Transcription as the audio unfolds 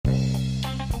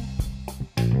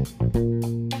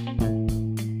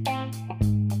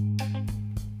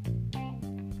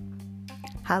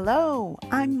Hello,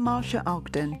 I'm Marsha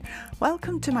Ogden.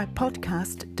 Welcome to my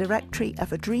podcast, Directory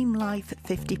of a Dream Life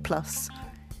 50 Plus.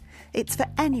 It's for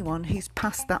anyone who's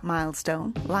passed that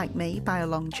milestone, like me, by a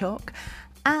long chalk,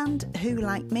 and who,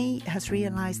 like me, has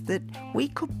realised that we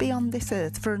could be on this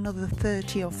earth for another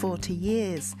 30 or 40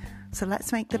 years. So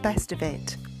let's make the best of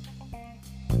it.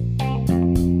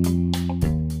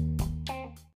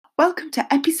 Welcome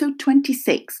to episode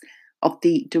 26 of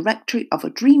the Directory of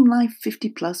a Dream Life 50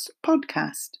 Plus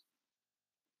podcast.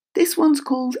 This one's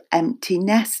called Empty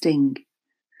Nesting.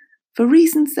 For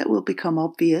reasons that will become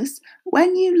obvious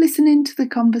when you listen into the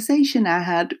conversation I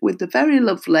had with the very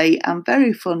lovely and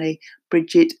very funny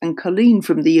Bridget and Colleen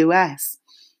from the US.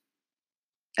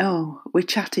 Oh, we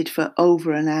chatted for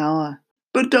over an hour.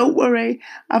 But don't worry,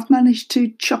 I've managed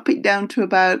to chop it down to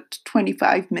about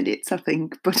 25 minutes, I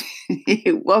think, but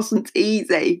it wasn't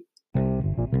easy.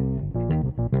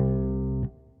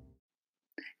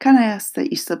 Can I ask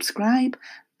that you subscribe,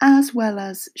 as well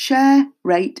as share,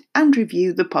 rate and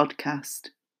review the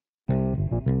podcast?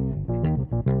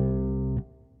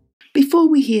 Before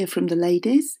we hear from the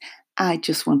ladies, I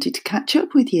just wanted to catch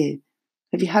up with you.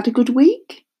 Have you had a good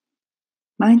week?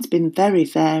 Mine's been very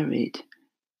varied.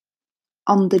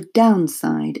 On the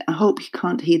downside, I hope you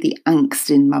can't hear the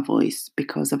angst in my voice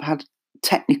because I've had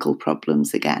technical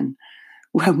problems again.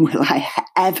 When will I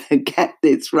ever get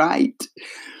this right?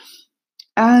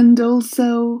 And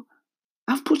also,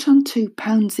 I've put on 2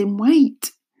 pounds in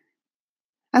weight.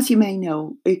 As you may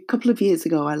know, a couple of years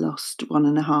ago, I lost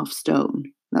 1.5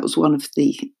 stone. That was one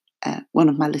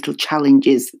of my little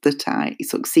challenges that I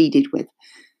succeeded with.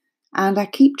 And I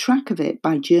keep track of it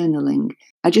by journaling.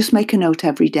 I just make a note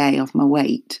every day of my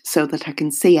weight so that I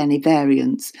can see any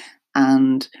variance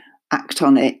and act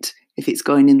on it if it's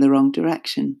going in the wrong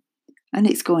direction. And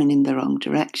it's going in the wrong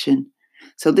direction.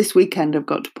 So this weekend I've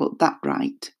got to put that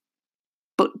right.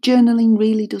 But journaling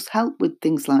really does help with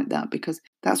things like that because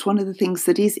that's one of the things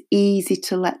that is easy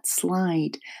to let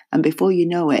slide. And before you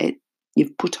know it,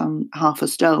 you've put on 1/2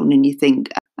 stone and you think,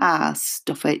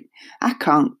 stuff it, I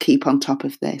can't keep on top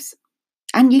of this.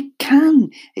 And you can.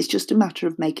 It's just a matter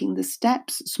of making the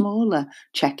steps smaller.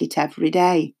 Check it every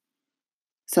day.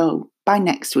 So by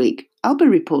next week, I'll be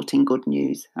reporting good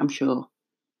news, I'm sure.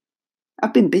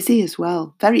 I've been busy as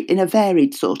well, in a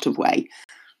varied sort of way.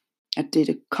 I did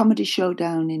a comedy show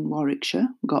down in Warwickshire,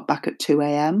 got back at 2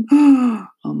 a.m.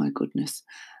 Oh my goodness.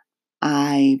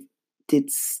 I did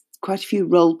quite a few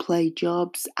role play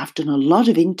jobs. I've done a lot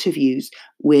of interviews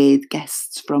with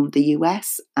guests from the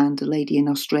US and a lady in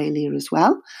Australia as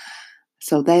well.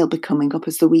 So they'll be coming up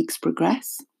as the weeks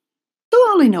progress. So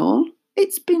all in all,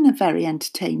 it's been a very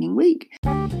entertaining week.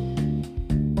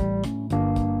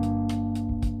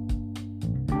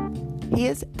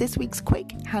 Here's this week's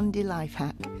quick handy life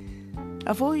hack.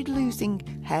 Avoid losing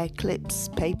hair clips,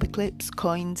 paper clips,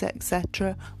 coins,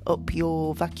 etc. up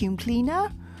your vacuum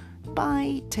cleaner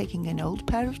by taking an old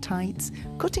pair of tights,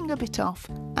 cutting a bit off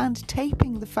and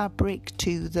taping the fabric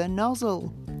to the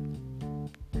nozzle.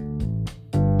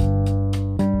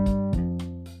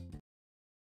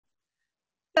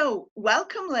 So,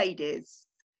 welcome ladies.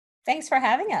 Thanks for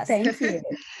having us. Thank you.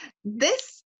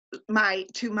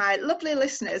 To my lovely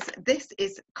listeners, this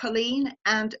is Colleen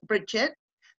and Bridget,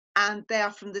 and they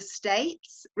are from the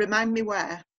States. Remind me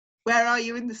where? Where are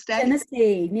you in the States?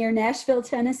 Tennessee, near Nashville,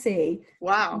 Tennessee.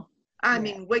 Wow. I'm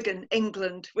in Wigan,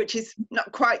 England, which is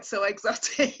not quite so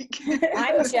exotic.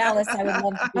 I'm jealous. I would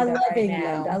love to be there right England.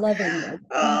 now. I love England.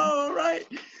 Oh, right.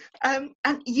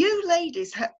 And you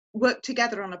ladies work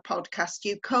together on a podcast.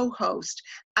 You co-host,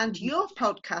 and your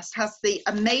podcast has the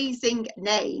amazing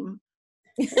name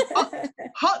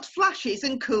Hot Flashes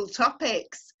and Cool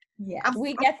Topics. Yeah,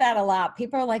 we get that a lot.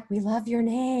 People are like, "We love your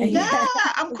name." Yeah,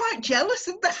 I'm quite jealous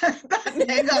of that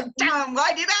name. Damn,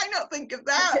 why did I not think of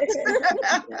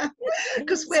that?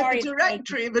 Because we're the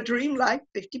Directory of a Dream Life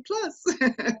 50 Plus.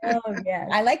 Oh yeah,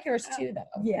 I like yours too,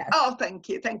 though. Yeah. Oh, thank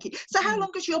you. So, how long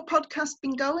has your podcast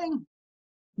been going?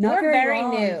 Not We're very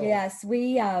long. new. Yes,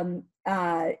 we.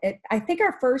 I think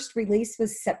our first release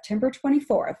was September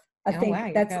 24th. I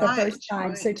think that's the first time.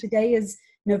 Right. So today is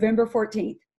November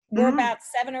 14th. We're about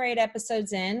 7 or 8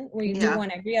 episodes in. We do one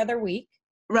every other week.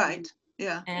 Right.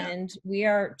 Yeah. And we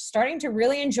are starting to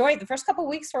really enjoy it. The first couple of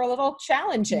weeks were a little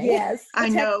challenging. Yes. I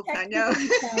know.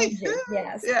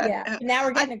 Yes. Yeah. Now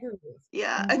we're getting a groove.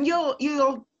 Yeah. And your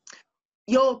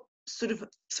sort of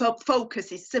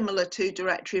focus is similar to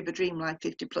Directory of a Dream Life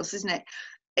 50 Plus, isn't it?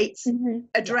 It's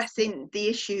addressing the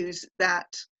issues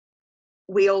that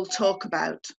we all talk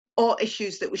about or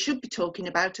issues that we should be talking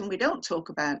about and we don't talk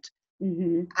about.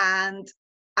 Mm-hmm. And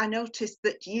I noticed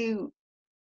that you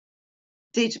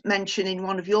did mention in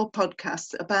one of your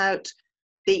podcasts about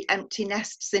the empty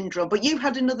nest syndrome, but you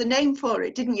had another name for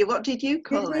it, didn't you? What did you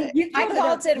call it? I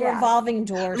called it revolving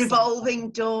door. Revolving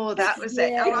door, that was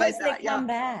it. I like that. They come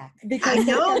back. Because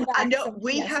I know.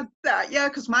 We had that,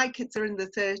 because my kids are in their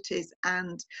 30s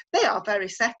and they are very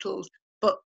settled.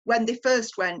 But when they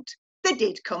first went, they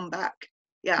did come back.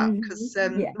 Yeah, because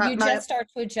you just start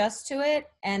to adjust to it,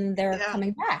 and they're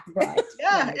coming back. Right.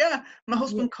 Yeah. My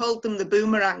husband called them the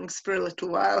boomerangs for a little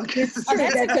while. That's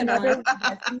another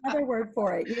word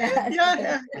for it.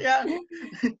 Yeah.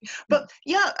 But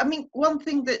I mean, one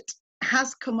thing that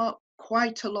has come up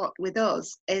quite a lot with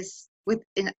us is with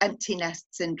empty nest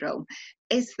syndrome,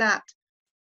 is that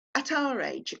at our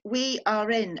age we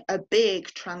are in a big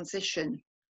transition.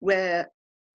 We're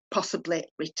possibly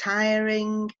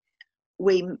retiring.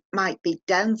 We might be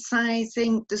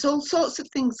downsizing. There's all sorts of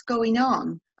things going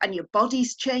on, and your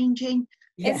body's changing.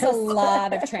 It's a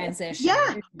lot of transition.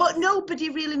 Yeah, but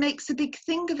nobody really makes a big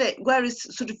thing of it. Whereas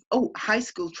sort of, high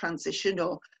school transition,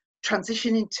 or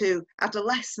transition into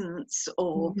adolescence,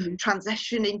 or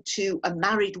transition into a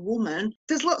married woman,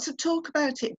 there's lots of talk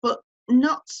about it, but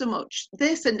not so much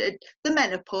this. And the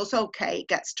menopause, it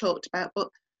gets talked about, but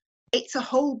it's a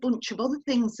whole bunch of other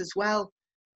things as well.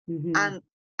 And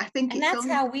I think that's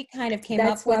how we kind of came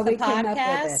up with the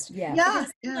podcast. Yeah.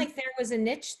 It seemed like there was a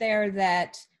niche there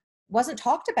that wasn't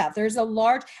talked about. There's a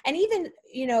large, and even,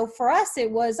 for us, it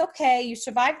was, okay, you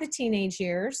survived the teenage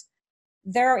years.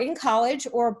 They're in college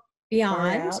or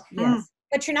beyond.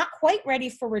 But you're not quite ready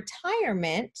for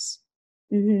retirement.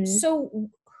 So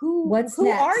who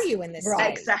are you in this stage?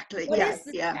 Exactly. What is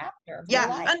the chapter?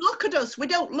 And look at us. We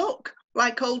don't look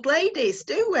like old ladies,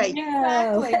 do we?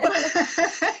 No.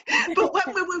 But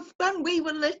when we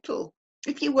were little,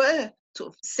 if you were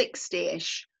sort of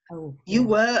 60-ish, you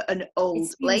were an old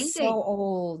lady. So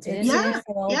old. Yes.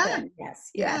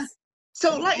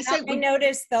 So, like you say, I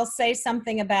noticed they'll say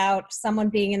something about someone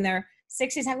being in their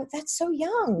 60s. I go, that's so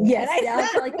young. Yes, I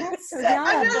feel like that's so young.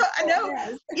 I know.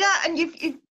 Yes. Yeah, and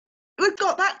we've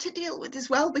got that to deal with as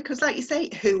well, because, like you say,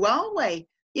 who are we?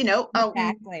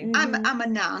 Exactly. I'm a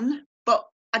nan, but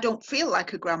I don't feel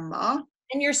like a grandma.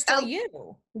 And you're still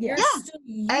you. You're still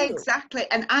you. Exactly.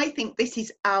 And I think this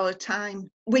is our time,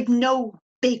 with no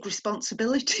big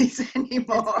responsibilities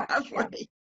anymore, have we?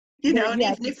 And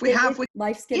even if we have,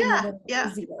 life's getting a little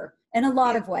easier. In a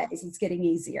lot of ways, it's getting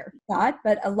easier. Not,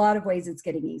 but a lot of ways, it's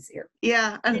getting easier.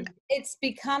 Yeah. And it's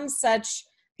become such,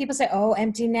 people say,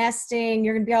 empty nesting,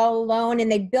 you're going to be all alone.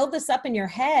 And they build this up in your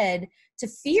head to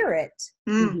fear it.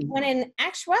 When in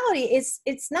actuality,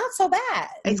 it's not so bad.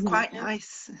 It's quite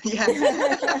nice. Yeah.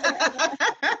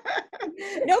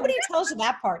 Nobody tells you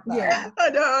that part, though. Yeah. I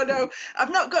know.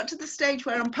 I've not got to the stage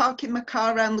where I'm parking my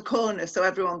car around the corner so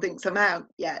everyone thinks I'm out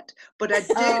yet. But I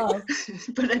do.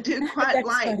 But I do quite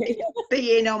like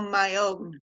being on my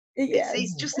own. Yes.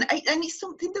 It's just, and it's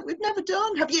something that we've never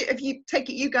done. Have you take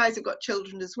it? You guys have got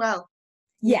children as well.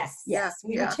 Yes.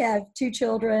 We each have 2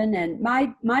 children, and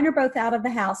mine are both out of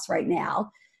the house right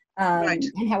now. Right.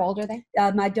 And how old are they?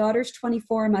 My daughter's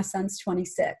 24 and my son's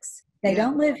 26. They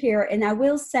don't live here. And I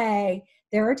will say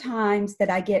there are times that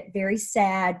I get very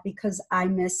sad because I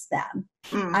miss them.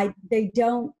 My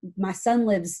son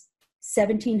lives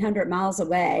 1,700 miles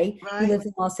away. Right. He lives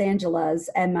in Los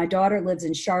Angeles, and my daughter lives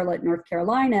in Charlotte, North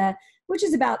Carolina, which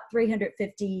is about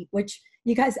 350, which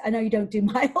you guys, I know you don't do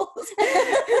miles.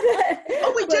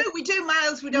 We do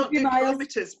miles. We don't do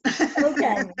kilometers.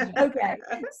 Okay.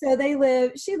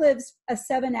 So she lives a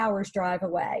 7 hours drive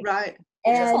away. Right.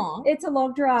 And it's a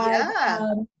long drive.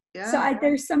 Yeah. So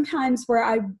there's sometimes where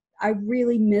I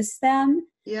really miss them.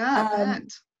 Yeah.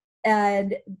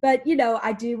 But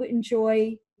I do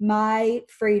enjoy my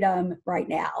freedom right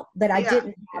now that I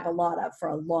didn't have a lot of for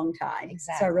a long time.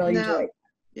 Exactly. So I really enjoyed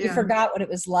it. You forgot what it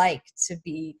was like to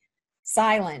be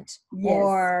silent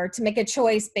or to make a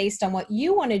choice based on what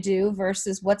you want to do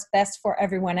versus what's best for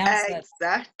everyone else.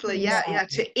 Exactly. Yeah.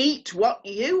 To eat what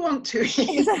you want to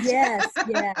eat. Yes.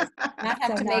 Not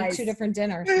have to make 2 different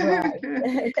dinners.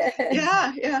 Right.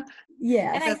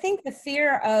 Yeah. And I think the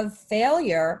fear of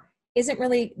failure isn't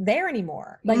really there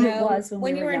anymore. Like it was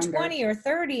when you were in 20 or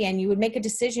 30 and you would make a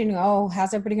decision,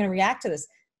 how's everybody going to react to this?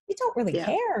 You don't really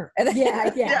care.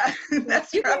 Yeah.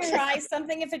 That's you can try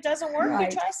something. If it doesn't work, you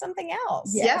try something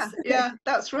else. Yes. Yeah,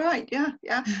 that's right. Yeah.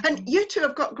 And you two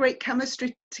have got great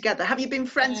chemistry together. Have you been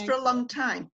friends for a long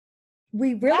time?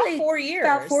 We really about 4 years.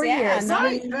 About 4 years.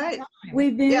 Right.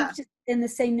 We moved in the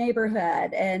same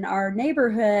neighborhood, and our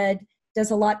neighborhood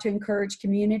does a lot to encourage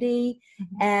community.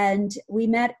 And we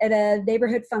met at a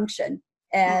neighborhood function,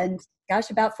 and gosh,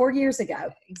 about 4 years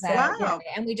ago. Exactly. Wow.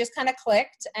 And we just kind of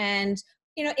clicked. And,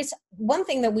 you know, it's one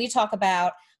thing that we talk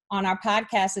about on our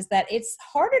podcast is that it's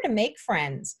harder to make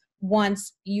friends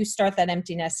once you start that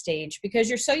empty nest stage, because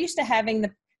you're so used to having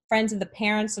the friends of the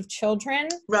parents of children,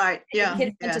 Right. Yeah.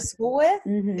 kids went to school with.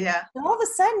 Yeah. And all of a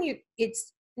sudden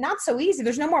it's not so easy.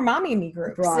 There's no more mommy and me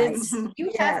groups. Right.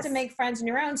 You have to make friends on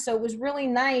your own. So it was really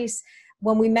nice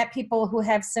when we met people who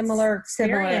have similar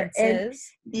experiences.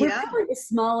 We're probably the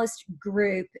smallest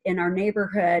group in our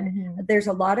neighborhood. There's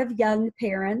a lot of young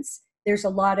parents. There's a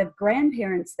lot of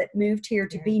grandparents that moved here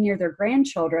to be near their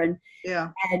grandchildren.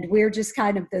 Yeah. And we're just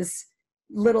kind of this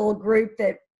little group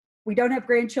that we don't have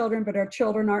grandchildren, but our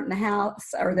children aren't in the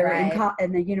house, or they're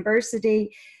in the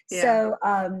university. Yeah.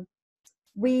 So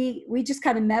we just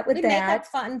kind of met with We that. make up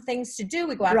fun things to do.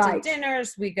 We go out to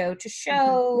dinners. We go to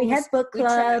shows. We had book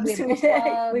clubs.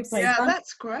 We play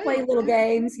that's great. Play little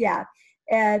games. Yeah.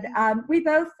 And we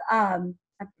both, I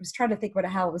was trying to think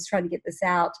how I was trying to get this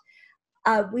out.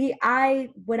 When I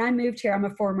moved here, I'm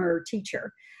a former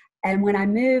teacher. And when I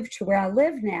moved to where I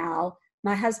live now,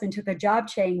 my husband took a job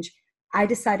change. I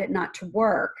decided not to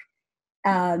work.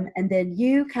 And then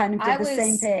you kind of did the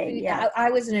same thing. Yeah.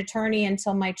 I was an attorney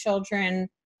until my children,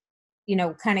 you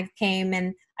know, kind of came,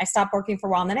 and I stopped working for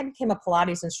a while. And then I became a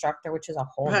Pilates instructor, which is a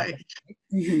whole right.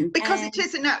 Because it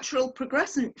is a natural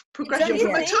progression from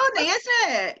attorney, isn't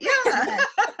it? Yeah.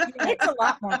 It's a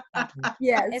lot more fun.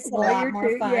 Yes. It's a lot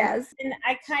more fun. Yes. And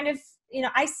I kind of, you know,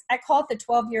 I call it the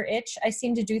 12-year itch. I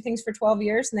seem to do things for 12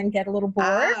 years and then get a little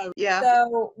bored. Yeah.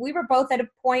 So we were both at a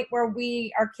point where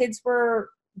our kids were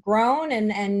grown,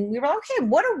 and we were like, okay,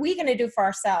 what are we going to do for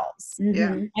ourselves?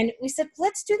 Yeah. And we said,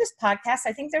 let's do this podcast.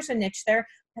 I think there's a niche there,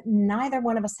 but neither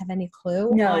one of us have any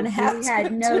clue on how we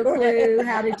had no clue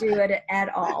how to do it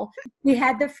at all. We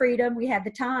had the freedom, we had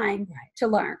the time to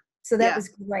learn. So that was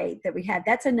great that we had.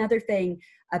 That's another thing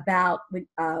about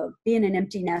being an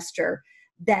empty nester,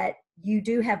 that you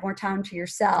do have more time to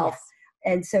yourself.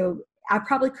 Yes. And so I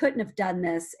probably couldn't have done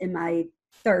this in my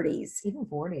 30s, even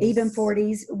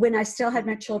 40s, when I still had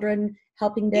my children,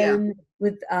 helping them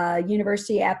with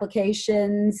university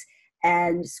applications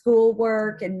and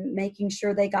schoolwork and making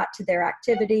sure they got to their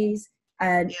activities.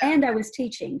 And I was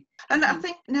teaching. And I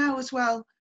think now as well,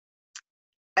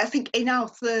 I think in our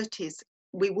 30s,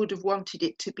 we would have wanted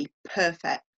it to be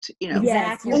perfect. You know,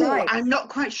 exactly. Right. I'm not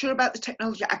quite sure about the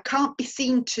technology. I can't be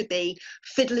seen to be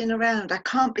fiddling around. I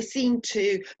can't be seen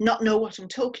to not know what I'm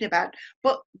talking about.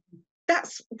 But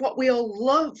that's what we all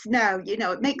love now. You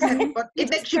know, it makes everybody, it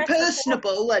makes you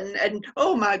personable, and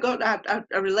oh my God, I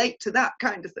relate to that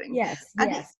kind of thing. Yes,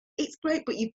 and it's great.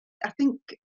 But I think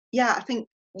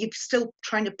you're still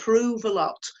trying to prove a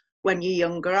lot when you're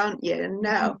younger, aren't you? And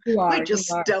now we just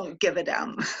don't give a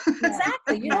damn.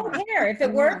 Exactly. You don't care. If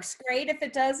it works, great. If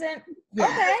it doesn't,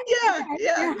 okay.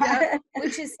 Yeah.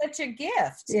 Which is such a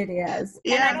gift. It is.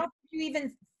 And I don't think you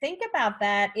even think about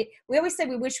that. We always say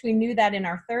we wish we knew that in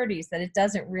our 30s, that it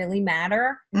doesn't really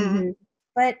matter.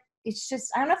 But it's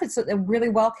just, I don't know if it's a really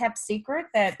well-kept secret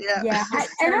that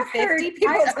I've heard,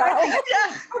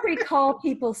 I recall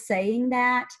people saying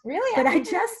that, really, but I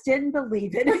just didn't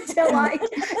believe it until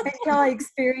I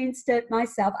experienced it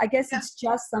myself. I guess it's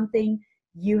just something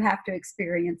you have to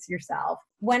experience yourself.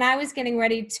 When I was getting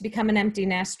ready to become an empty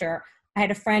nester, I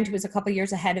had a friend who was a couple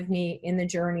years ahead of me in the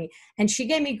journey, and she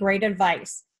gave me great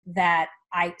advice that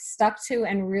I stuck to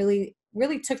and really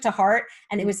took to heart,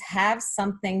 and it was have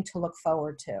something to look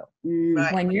forward to.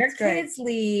 Right. When your kids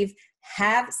leave,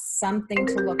 have something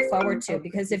to look forward to,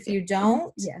 because if you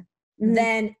don't,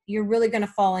 then you're really going to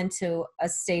fall into a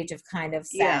stage of kind of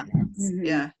sadness.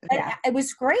 It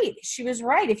was great. She was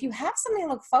right. If you have something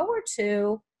to look forward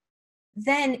to,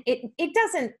 then it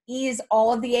doesn't ease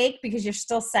all of the ache, because you're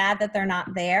still sad that they're not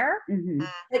there,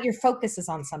 but your focus is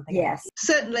on something else.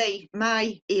 Certainly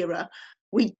my era,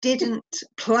 we didn't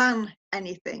plan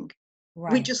anything.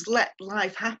 Right. We just let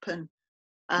life happen.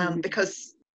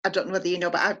 Because I don't know whether you know,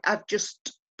 but I've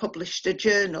just published a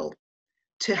journal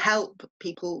to help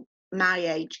people my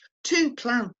age to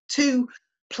plan to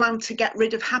get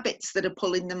rid of habits that are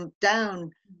pulling them down,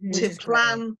 to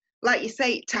plan, like you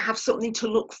say, to have something to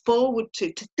look forward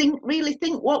to really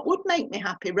think what would make me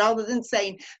happy, rather than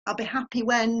saying, I'll be happy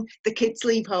when the kids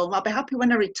leave home, I'll be happy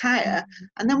when I retire.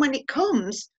 And then when it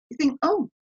comes, you think, oh,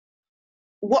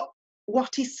 what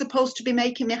is supposed to be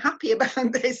making me happy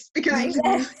about this? Because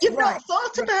you've not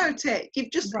thought about it.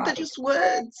 You've just, they're just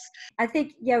words. I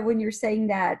think, when you're saying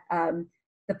that,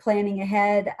 the planning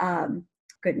ahead,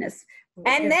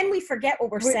 And then we forget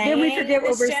what we're saying. Then we forget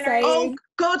what we're saying. Oh,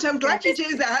 God, I'm glad you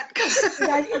do that.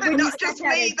 Not just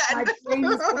me then.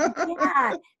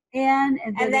 Yeah.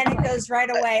 And then it goes right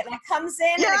away. It comes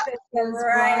in and it goes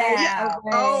right out.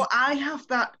 Yeah. Oh, I have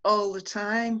that all the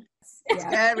time. It's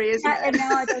scary, isn't it? And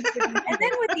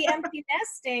then with the empty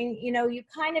nesting, you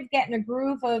kind of get in a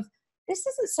groove of, this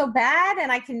isn't so bad,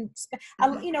 and I can,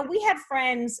 we had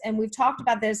friends, and we've talked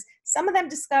about this. Some of them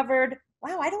discovered,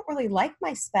 wow, I don't really like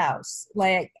my spouse.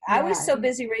 Like, I was so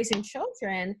busy raising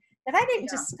children that I didn't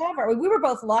discover. We were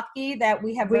both lucky that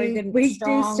we have very good,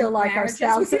 strong do still like marriages.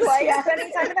 our spouses. We like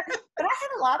spending time together. But I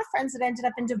had a lot of friends that ended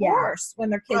up in divorce when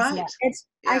their kids met.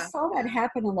 I saw that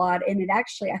happen a lot, and I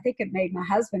think it made my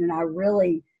husband and I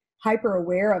really hyper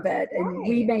aware of it, and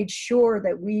we made sure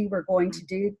that we were going to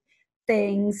do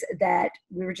things that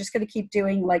we were just going to keep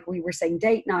doing, like we were saying,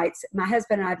 date nights. My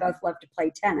husband and I both love to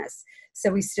play tennis,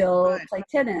 so we still play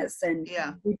tennis, and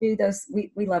we do those.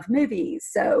 We love movies,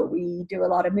 so we do a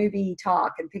lot of movie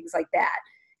talk and things like that,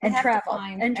 and travel.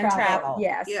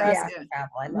 Yes, travel.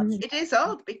 I love it. Is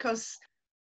odd because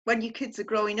when your kids are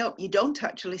growing up, you don't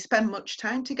actually spend much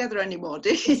time together anymore, do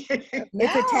you?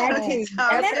 It's a tag team.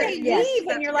 And then they leave,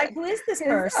 and you're like, who is this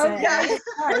person? It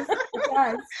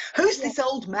does. Who's this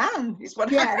old man? Is what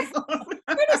Wait a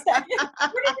second.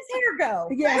 Where did his hair go?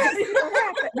 Yes.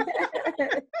 What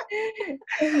happened?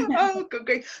 Oh, good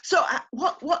grief. So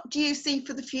what do you see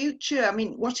for the future? I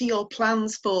mean, what are your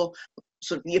plans for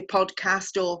sort of your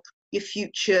podcast or your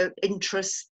future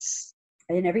interests?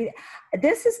 And everything.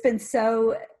 This has been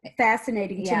so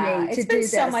fascinating to me. It's been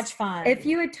so much fun. If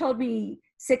you had told me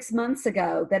 6 months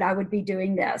ago that I would be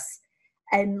doing this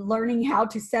and learning how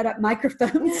to set up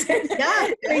microphones and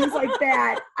things like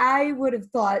that, I would have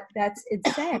thought that's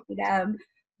insane.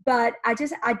 But I've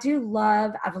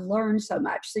learned so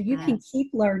much. So you can keep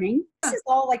learning. This is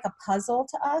all like a puzzle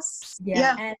to us.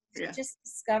 And just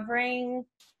discovering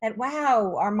that,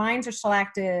 wow, our minds are still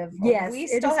active. Yes. We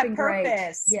still have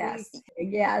purpose. Great.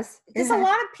 Yes. Because a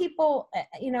lot of people,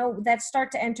 that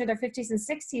start to enter their 50s and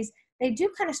 60s, they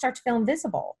do kind of start to feel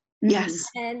invisible. Yes.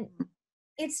 And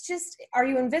it's just, are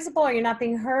you invisible? Are you not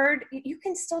being heard? You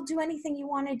can still do anything you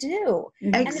want to do.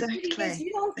 Exactly. And the beauty is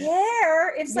you don't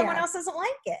care if someone else doesn't like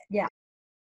it. Yeah.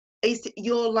 Is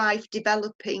your life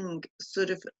developing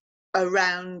sort of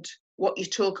around what you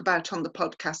talk about on the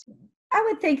podcast? I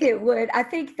would think it would. I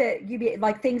think that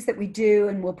like things that we do,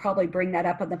 and we'll probably bring that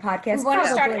up on the podcast. We want to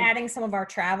start adding some of our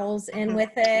travels in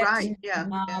with it. Right, yeah.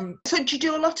 So do you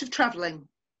do a lot of traveling?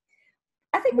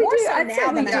 I think we do. I'd say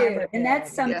we do. And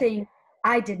that's something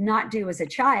I did not do as a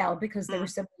child because there were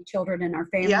so many children in our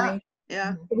family.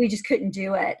 Yeah. We just couldn't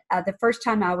do it. The first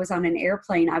time I was on an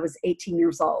airplane, I was 18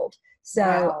 years old.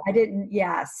 So I didn't,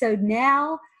 So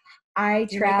now I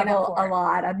travel a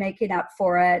lot. I'm making up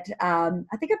for it. I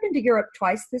think I've been to Europe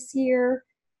twice this year.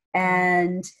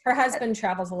 And her husband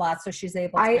travels a lot, so she's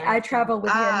able to. I travel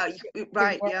with him.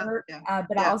 Right,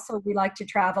 But also we like to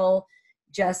travel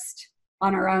just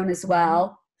on our own as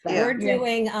well. But we're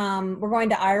doing, we're going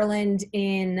to Ireland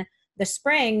in the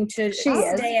spring to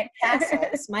stay at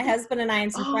castles. My husband and I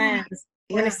and some friends.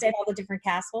 We're going to stay at all the different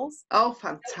castles. Oh,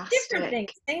 fantastic. Different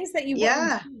things that you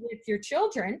wouldn't do with your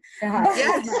children.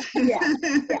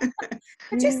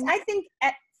 Just, I think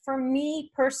for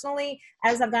me personally,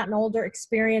 as I've gotten older,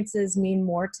 experiences mean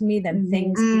more to me than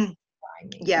things.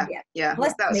 Yeah.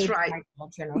 Unless that's right. My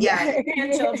children or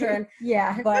grandchildren.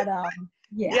 But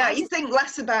you think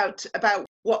less about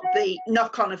what the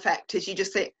knock-on effect is. You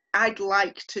just say, I'd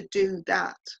like to do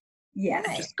that.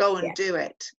 Just go and do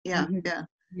it.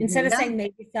 Instead of saying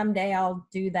maybe someday I'll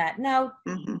do that. No,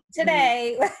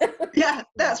 today.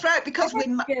 That's right. Because we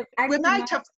might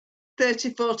have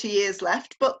 30, 40 years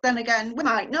left, but then again, we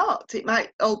might not. It might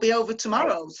all be over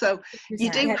tomorrow. So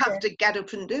you do have to get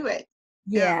up and do it.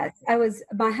 Yes.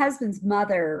 My husband's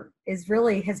mother has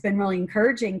been really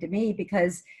encouraging to me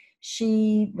because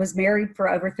she was married for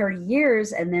over 30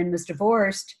 years and then was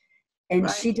divorced, and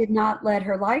she did not let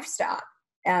her life stop.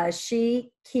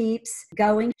 She keeps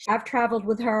going. I've traveled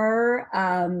with her,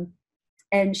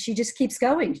 and she just keeps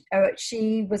going.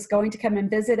 She was going to come and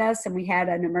visit us, and we had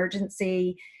an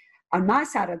emergency on my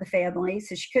side of the family,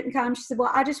 so she couldn't come. She said,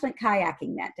 well, I just went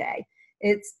kayaking that day.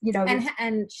 It's,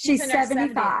 and she's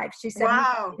 75. She's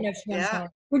 75. Wow.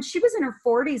 When she was in her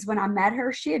 40s, when I met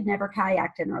her, she had never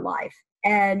kayaked in her life.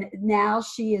 And now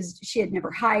she had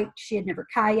never hiked. She had never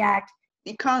kayaked.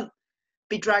 You can't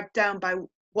be dragged down by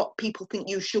what people think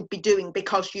you should be doing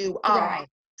because you are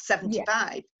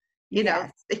 75. You know,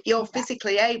 if you're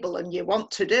physically able and you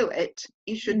want to do it,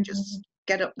 you should just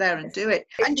get up there and do it.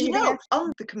 And you know,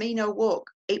 on the Camino walk,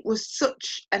 it was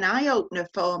such an eye-opener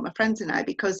for my friends and I,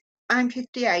 because I'm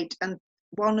 58 and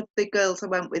one of the girls I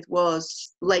went with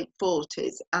was late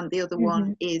 40s and the other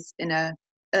one is in her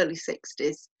early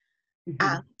 60s.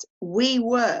 And we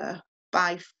were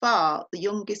by far the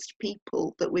youngest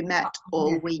people that we met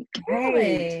all week.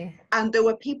 Really? And there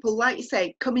were people, like you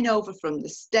say, coming over from the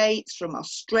States, from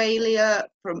Australia,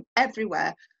 from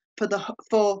everywhere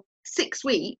for 6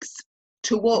 weeks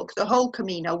to walk the whole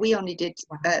Camino. We only did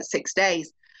 6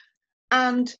 days.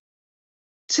 And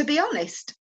to be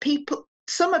honest,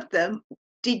 some of them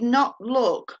did not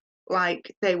look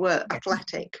like they were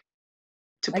athletic,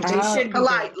 to put it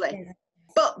politely.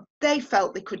 But they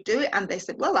felt they could do it, and they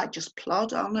said, well, I just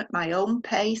plod on at my own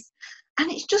pace. And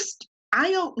it's just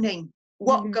eye-opening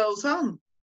what goes on.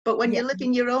 But when you live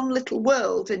in your own little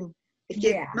world, and if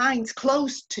your mind's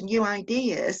closed to new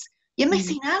ideas, you're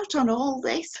missing out on all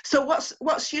this. So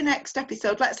what's your next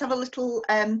episode? Let's have a little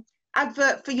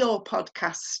advert for your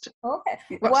podcast. Okay.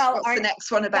 What's the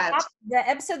next one about? The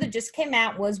episode that just came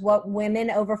out was what women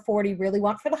over 40 really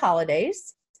want for the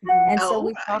holidays. And so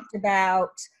we talked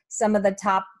about some of the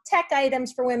top tech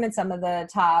items for women, some of the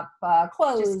top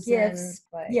clothes, gifts.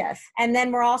 And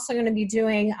then we're also going to be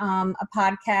doing a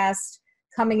podcast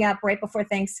coming up right before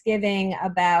Thanksgiving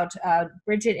about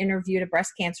Bridget interviewed a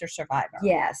breast cancer survivor.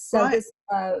 Yes. So this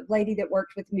lady that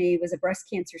worked with me was a breast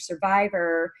cancer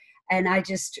survivor, and I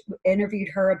just interviewed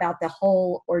her about the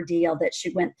whole ordeal that she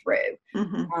went through.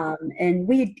 And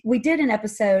we did an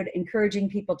episode encouraging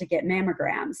people to get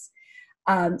mammograms.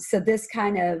 So this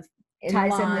kind of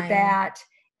ties in with that.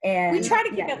 And we try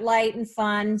to keep it light and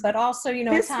fun, but also, you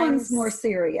know, this one's more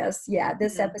serious. Yeah,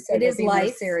 this episode is light,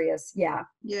 more serious. Yeah.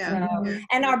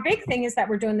 And our big thing is that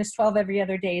we're doing this 12 every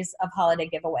other days of holiday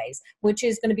giveaways, which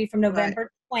is going to be from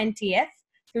November 20th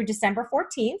through December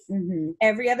 14th.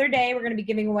 Every other day, we're going to be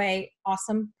giving away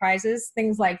awesome prizes,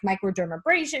 things like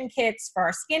microdermabrasion kits for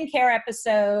our skincare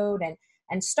episode,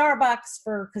 and Starbucks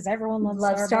because everyone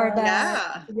loves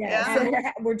Starbucks.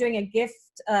 So we're doing a gift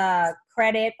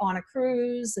credit on a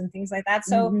cruise and things like that.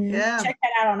 So check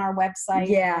that out on our website.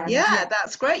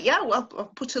 That's great. Well,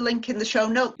 I'll put a link in the show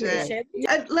notes.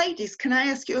 Ladies, can I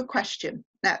ask you a question?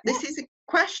 Now, this is a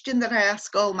question that I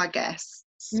ask all my guests.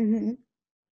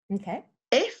 Okay.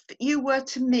 If you were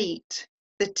to meet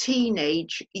the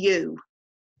teenage you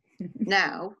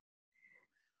now,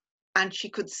 and she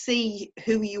could see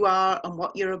who you are and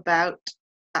what you're about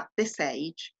at this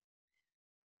age,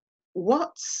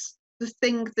 what's the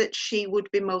thing that she would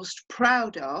be most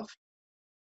proud of?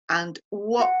 And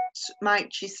what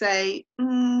might she say,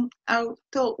 I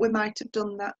thought we might have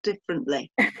done that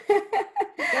differently?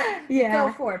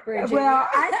 Go for it, Bridget. Well,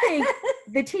 I think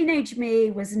the teenage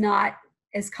me was not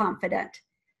as confident.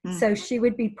 So she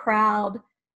would be proud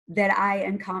that I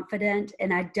am confident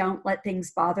and I don't let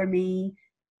things bother me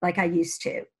like I used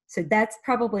to. So that's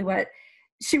probably what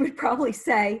she would probably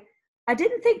say. I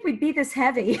didn't think we'd be this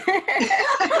heavy.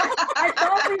 I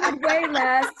thought we would weigh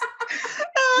less.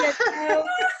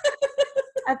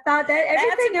 I thought that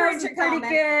everything else was pretty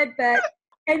good, but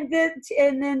and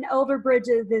then older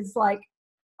Bridget is like,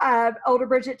 older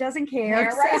Bridget doesn't care.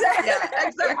 Exactly.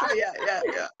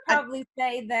 Probably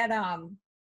say that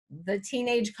the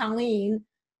teenage Colleen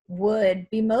would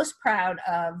be most proud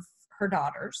of her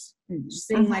daughters,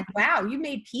 saying like, wow, you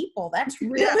made people, that's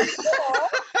really cool.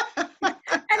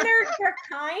 And they're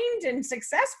kind and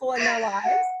successful in their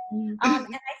lives. And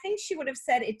I think she would have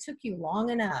said it took you long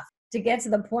enough to get to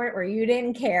the point where you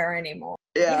didn't care anymore.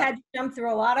 You had to jump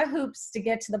through a lot of hoops to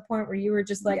get to the point where you were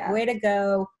just like, way to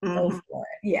go, go for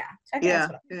it.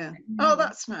 Oh,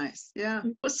 that's nice.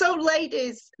 So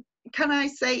ladies, can I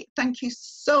say thank you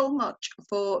so much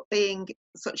for being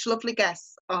such lovely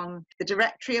guests on the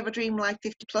Directory of a Dream Life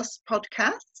 50 Plus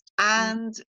podcast.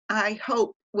 And I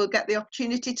hope we'll get the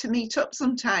opportunity to meet up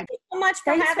sometime. Thank you so much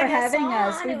for having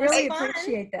us. We really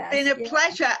appreciate that. It's been a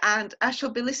pleasure, and I shall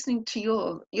be listening to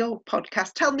your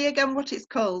podcast. Tell me again what it's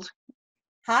called.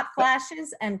 Hot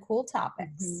Flashes and Cool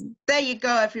Topics. There you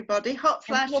go, everybody. Hot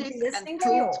Flashes and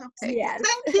Cool Topics. Yes.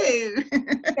 Thank you.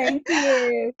 Thank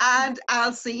you. And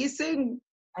I'll see you soon.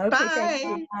 Okay,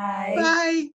 Bye.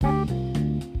 Bye. Bye.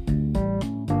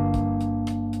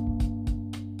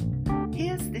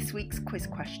 Here's this week's quiz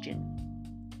question.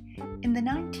 In the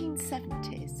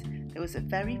 1970s, there was a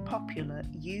very popular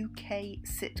UK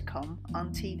sitcom on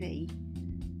TV,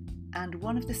 and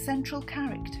one of the central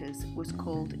characters was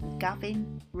called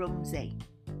Gavin Rumsey.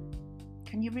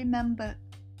 Can you remember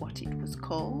what it was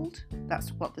called?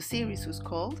 That's what the series was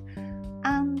called.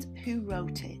 And who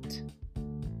wrote it?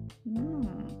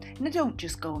 Now don't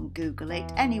just go and Google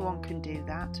it, anyone can do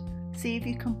that. See if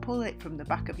you can pull it from the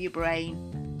back of your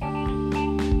brain.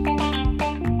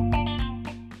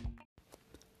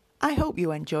 I hope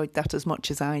you enjoyed that as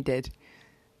much as I did.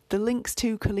 The links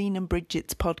to Colleen and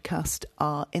Bridget's podcast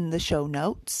are in the show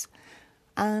notes.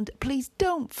 And please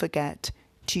don't forget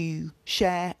to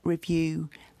share,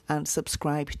 review and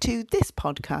subscribe to this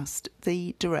podcast,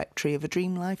 The Directory of a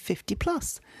Dream Life 50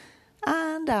 Plus.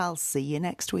 And I'll see you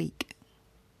next week.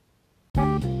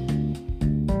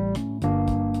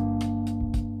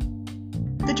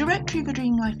 The Directory of a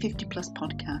Dream Life 50 Plus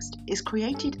podcast is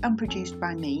created and produced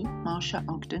by me, Marsha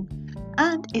Ogden,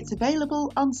 and it's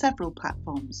available on several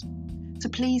platforms. So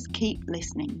please keep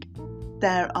listening.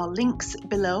 There are links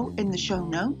below in the show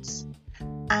notes,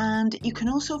 and you can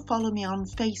also follow me on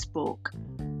Facebook.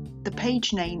 The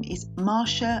page name is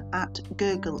Marsha at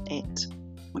Google It,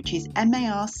 which is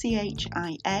MARCHIA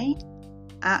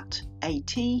at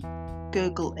AT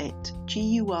Google It,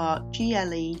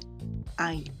 GURGLEIT.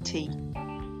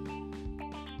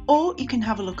 Or you can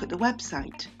have a look at the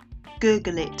website,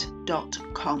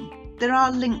 googleit.com. There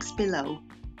are links below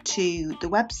to the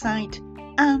website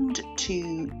and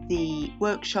to the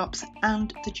workshops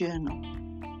and the journal.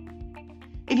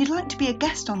 If you'd like to be a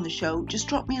guest on the show, just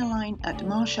drop me a line at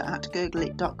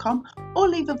marsha@googleit.com or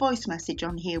leave a voice message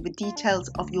on here with details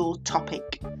of your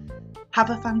topic. Have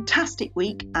a fantastic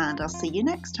week and I'll see you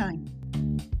next time.